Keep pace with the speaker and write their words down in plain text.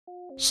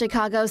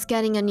Chicago's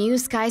getting a new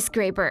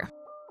skyscraper.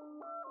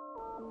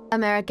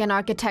 American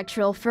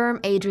architectural firm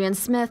Adrian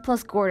Smith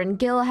Gordon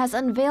Gill has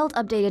unveiled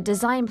updated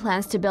design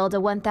plans to build a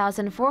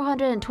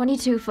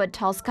 1,422-foot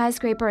tall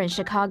skyscraper in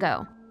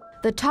Chicago.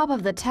 The top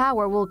of the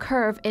tower will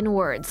curve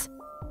inwards.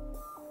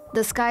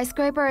 The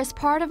skyscraper is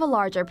part of a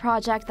larger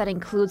project that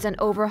includes an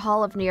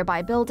overhaul of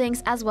nearby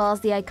buildings as well as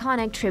the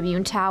iconic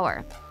Tribune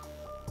Tower.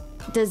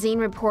 Dezeen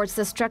reports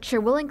the structure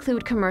will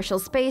include commercial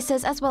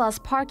spaces as well as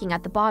parking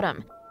at the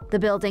bottom. The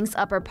building's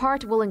upper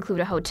part will include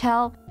a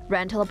hotel,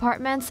 rental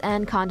apartments,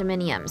 and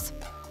condominiums.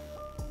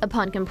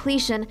 Upon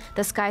completion,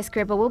 the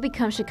skyscraper will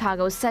become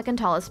Chicago's second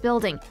tallest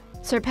building,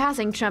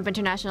 surpassing Trump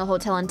International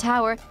Hotel and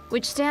Tower,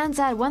 which stands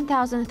at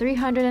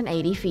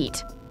 1,380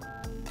 feet.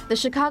 The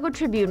Chicago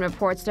Tribune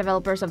reports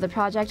developers of the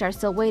project are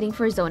still waiting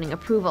for zoning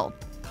approval.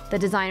 The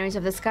designers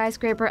of the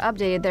skyscraper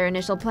updated their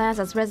initial plans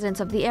as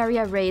residents of the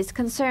area raised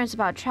concerns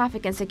about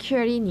traffic and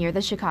security near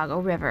the Chicago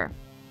River.